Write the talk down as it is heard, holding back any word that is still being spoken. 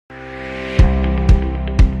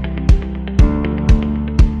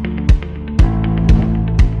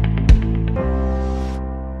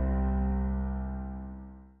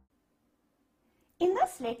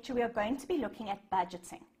lecture, we are going to be looking at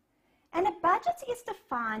budgeting. And a budget is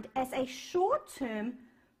defined as a short-term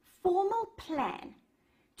formal plan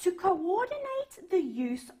to coordinate the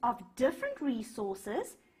use of different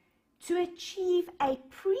resources to achieve a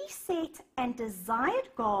preset and desired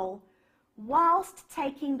goal whilst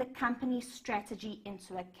taking the company's strategy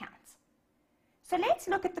into account. So let's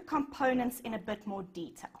look at the components in a bit more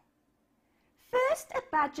detail. First, a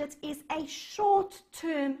budget is a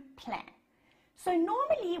short-term plan. So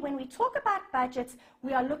normally when we talk about budgets,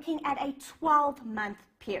 we are looking at a 12-month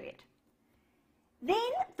period.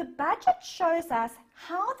 Then the budget shows us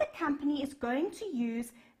how the company is going to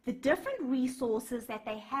use the different resources that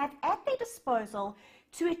they have at their disposal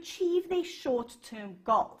to achieve their short-term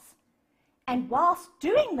goals. And whilst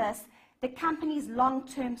doing this, the company's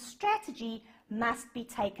long-term strategy must be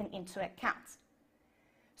taken into account.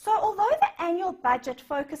 So although the annual budget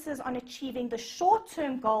focuses on achieving the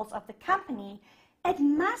short-term goals of the company, it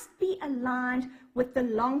must be aligned with the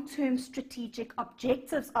long-term strategic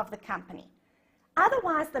objectives of the company.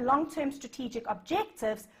 Otherwise, the long-term strategic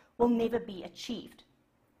objectives will never be achieved.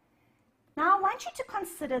 Now, I want you to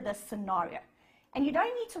consider this scenario, and you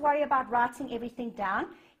don't need to worry about writing everything down.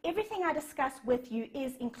 Everything I discuss with you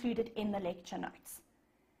is included in the lecture notes.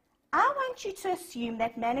 I want you to assume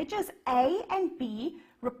that managers A and B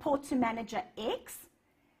report to manager X,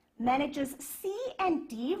 managers C and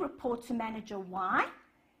D report to manager Y,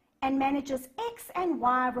 and managers X and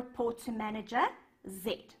Y report to manager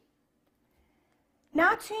Z.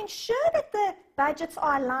 Now, to ensure that the budgets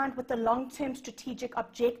are aligned with the long-term strategic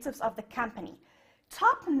objectives of the company,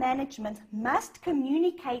 top management must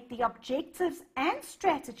communicate the objectives and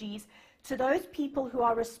strategies to those people who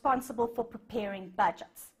are responsible for preparing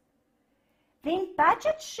budgets. Then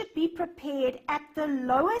budgets should be prepared at the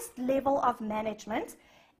lowest level of management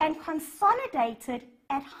and consolidated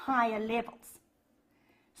at higher levels.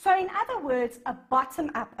 So in other words, a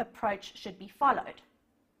bottom-up approach should be followed.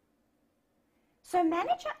 So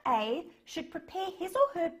manager A should prepare his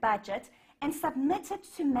or her budget and submit it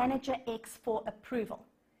to manager X for approval.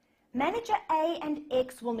 Manager A and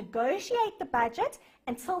X will negotiate the budget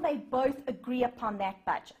until they both agree upon that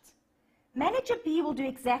budget. Manager B will do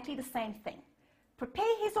exactly the same thing.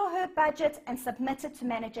 Prepare his or her budget and submit it to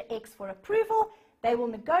manager X for approval. They will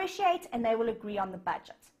negotiate and they will agree on the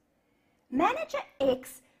budget. Manager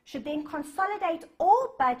X should then consolidate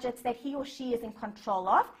all budgets that he or she is in control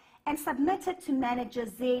of and submit it to manager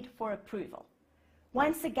Z for approval.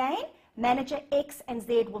 Once again, manager X and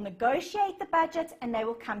Z will negotiate the budget and they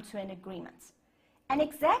will come to an agreement. And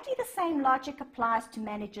exactly the same logic applies to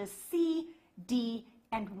managers C, D,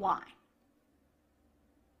 and Y.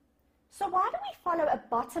 So why do we follow a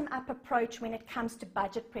bottom-up approach when it comes to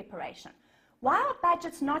budget preparation? Why are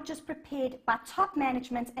budgets not just prepared by top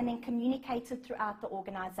management and then communicated throughout the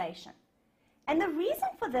organization? And the reason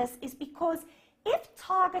for this is because if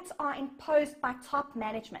targets are imposed by top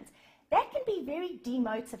management, that can be very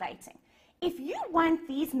demotivating. If you want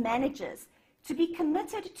these managers to be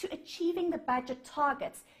committed to achieving the budget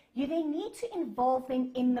targets, you then need to involve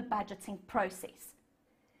them in the budgeting process.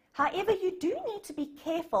 However, you do need to be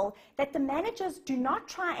careful that the managers do not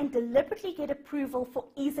try and deliberately get approval for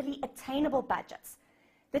easily attainable budgets.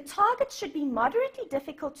 The targets should be moderately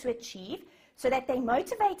difficult to achieve so that they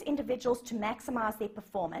motivate individuals to maximize their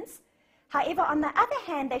performance. However, on the other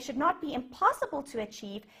hand, they should not be impossible to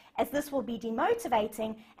achieve, as this will be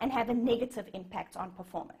demotivating and have a negative impact on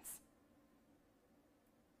performance.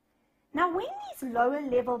 Now, when these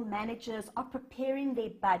lower-level managers are preparing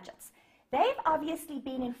their budgets, they've obviously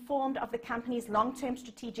been informed of the company's long-term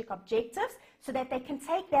strategic objectives so that they can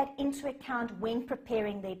take that into account when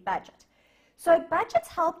preparing their budget. So budgets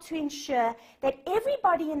help to ensure that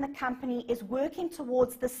everybody in the company is working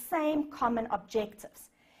towards the same common objectives.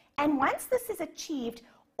 And once this is achieved,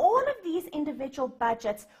 all of these individual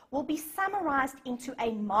budgets will be summarized into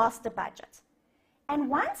a master budget. And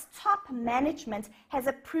once top management has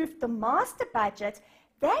approved the master budget,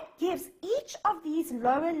 that gives each of these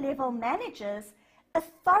lower-level managers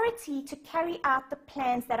authority to carry out the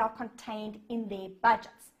plans that are contained in their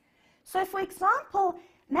budgets. So, for example,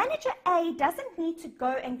 manager A doesn't need to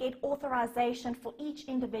go and get authorization for each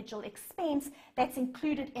individual expense that's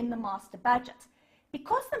included in the master budget.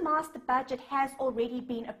 Because the master budget has already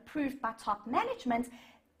been approved by top management,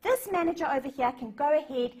 this manager over here can go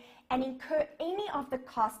ahead and incur any of the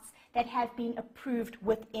costs that have been approved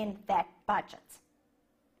within that budget.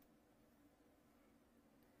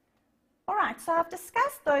 All right, so I've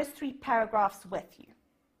discussed those 3 paragraphs with you.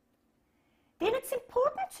 Then it's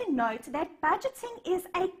important to note that budgeting is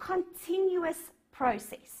a continuous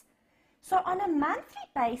process. So on a monthly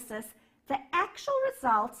basis, the actual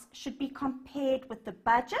results should be compared with the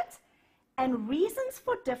budget and reasons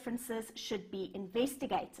for differences should be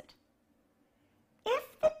investigated.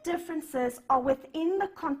 If the differences are within the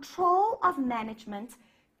control of management,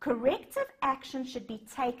 corrective action should be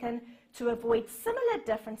taken to avoid similar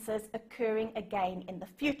differences occurring again in the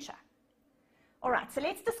future. All right, so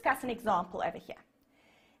let's discuss an example over here.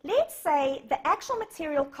 Let's say the actual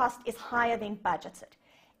material cost is higher than budgeted.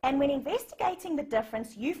 And when investigating the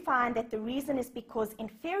difference, you find that the reason is because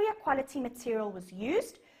inferior quality material was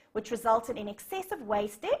used, which resulted in excessive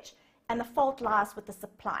wastage, and the fault lies with the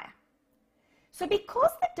supplier. So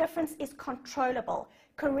because the difference is controllable,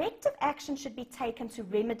 corrective action should be taken to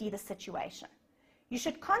remedy the situation. You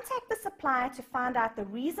should contact the supplier to find out the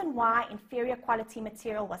reason why inferior quality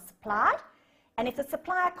material was supplied, and if the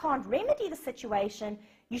supplier can't remedy the situation,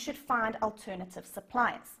 you should find alternative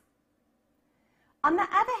suppliers. On the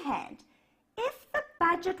other hand, if the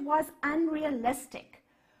budget was unrealistic,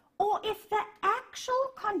 or if the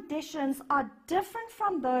actual conditions are different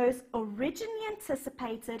from those originally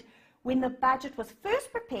anticipated when the budget was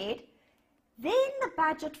first prepared, then the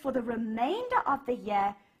budget for the remainder of the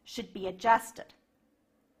year should be adjusted.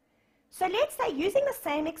 So let's say, using the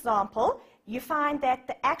same example, you find that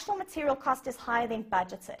the actual material cost is higher than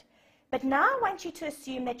budgeted. But now I want you to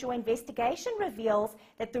assume that your investigation reveals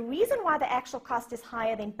that the reason why the actual cost is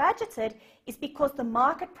higher than budgeted is because the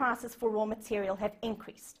market prices for raw material have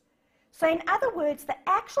increased. So in other words, the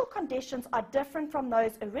actual conditions are different from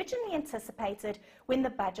those originally anticipated when the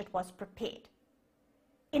budget was prepared.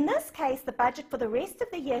 In this case, the budget for the rest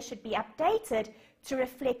of the year should be updated to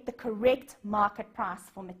reflect the correct market price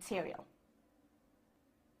for material.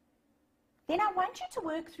 Then I want you to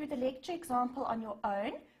work through the lecture example on your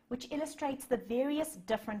own, which illustrates the various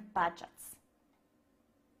different budgets.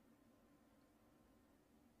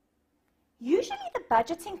 Usually the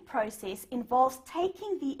budgeting process involves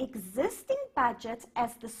taking the existing budget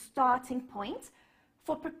as the starting point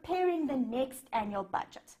for preparing the next annual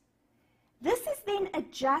budget. This is then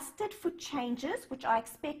adjusted for changes which are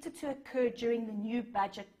expected to occur during the new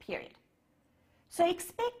budget period. So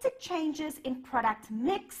expected changes in product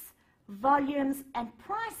mix, volumes, and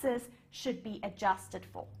prices should be adjusted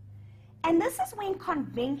for. And this is when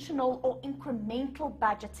conventional or incremental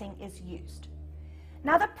budgeting is used.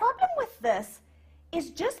 Now, the problem with this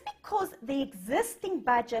is just because the existing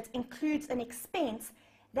budget includes an expense,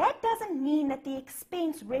 that doesn't mean that the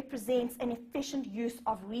expense represents an efficient use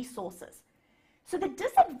of resources. So the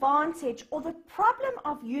disadvantage or the problem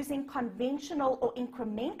of using conventional or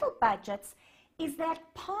incremental budgets is that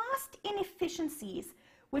past inefficiencies,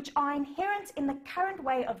 which are inherent in the current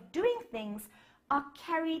way of doing things, are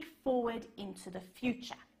carried forward into the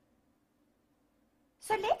future.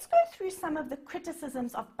 So let's go through some of the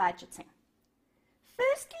criticisms of budgeting.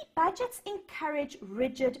 Firstly, budgets encourage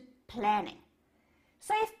rigid planning.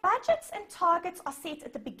 So if budgets and targets are set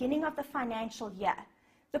at the beginning of the financial year,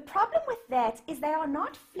 the problem with that is they are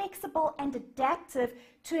not flexible and adaptive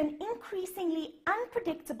to an increasingly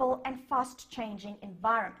unpredictable and fast-changing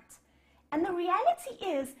environment. And the reality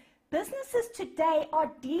is, businesses today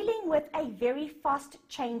are dealing with a very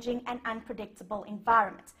fast-changing and unpredictable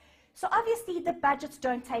environment. So obviously the budgets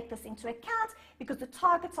don't take this into account because the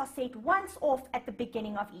targets are set once off at the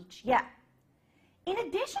beginning of each year. In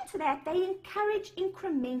addition to that, they encourage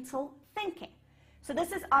incremental thinking. So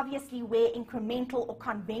this is obviously where incremental or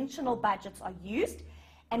conventional budgets are used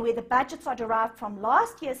and where the budgets are derived from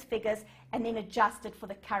last year's figures and then adjusted for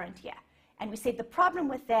the current year. And we said the problem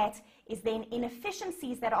with that is then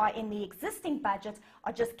inefficiencies that are in the existing budget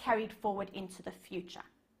are just carried forward into the future.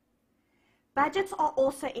 Budgets are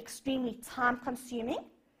also extremely time-consuming.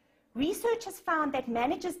 Research has found that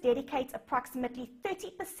managers dedicate approximately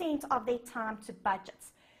 30% of their time to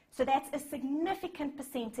budgets. So that's a significant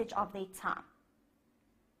percentage of their time.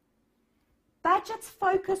 Budgets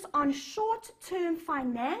focus on short-term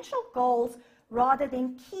financial goals rather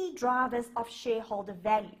than key drivers of shareholder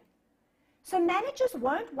value. So managers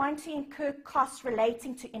won't want to incur costs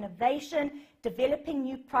relating to innovation, developing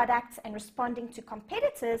new products, and responding to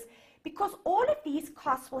competitors because all of these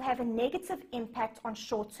costs will have a negative impact on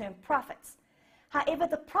short-term profits. However,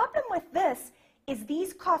 the problem with this is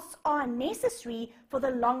these costs are necessary for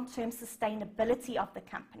the long-term sustainability of the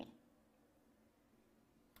company.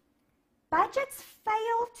 Budgets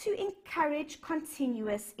fail to encourage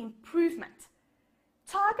continuous improvement.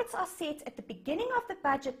 Targets are set at the beginning of the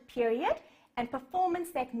budget period, and performance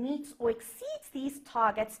that meets or exceeds these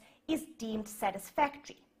targets is deemed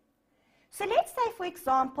satisfactory. So let's say, for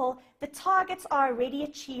example, the targets are already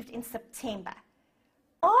achieved in September.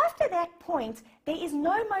 After that point, there is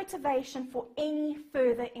no motivation for any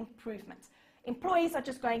further improvement. Employees are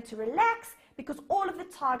just going to relax because all of the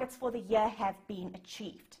targets for the year have been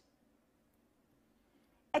achieved.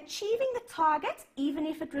 Achieving the target, even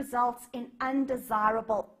if it results in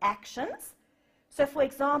undesirable actions. So, for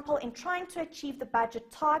example, in trying to achieve the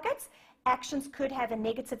budget targets, actions could have a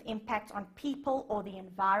negative impact on people or the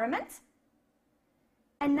environment.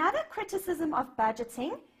 Another criticism of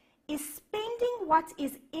budgeting is spending what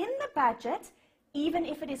is in the budget, even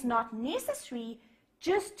if it is not necessary,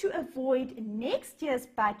 just to avoid next year's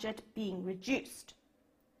budget being reduced.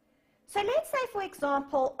 So let's say, for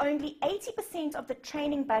example, only 80% of the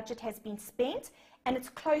training budget has been spent and it's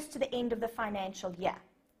close to the end of the financial year.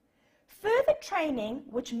 Further training,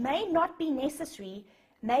 which may not be necessary,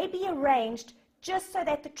 may be arranged just so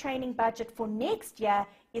that the training budget for next year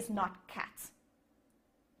is not cut.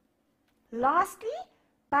 Lastly,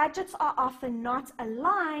 budgets are often not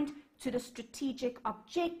aligned to the strategic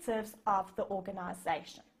objectives of the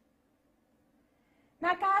organization.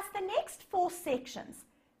 Now guys, the next 4 sections,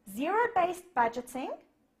 zero-based budgeting,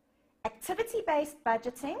 activity-based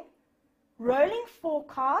budgeting, rolling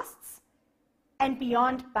forecasts, and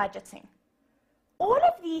beyond budgeting. All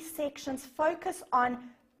of these sections focus on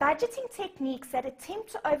budgeting techniques that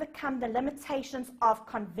attempt to overcome the limitations of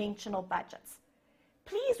conventional budgets.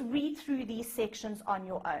 Please read through these sections on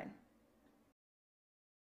your own.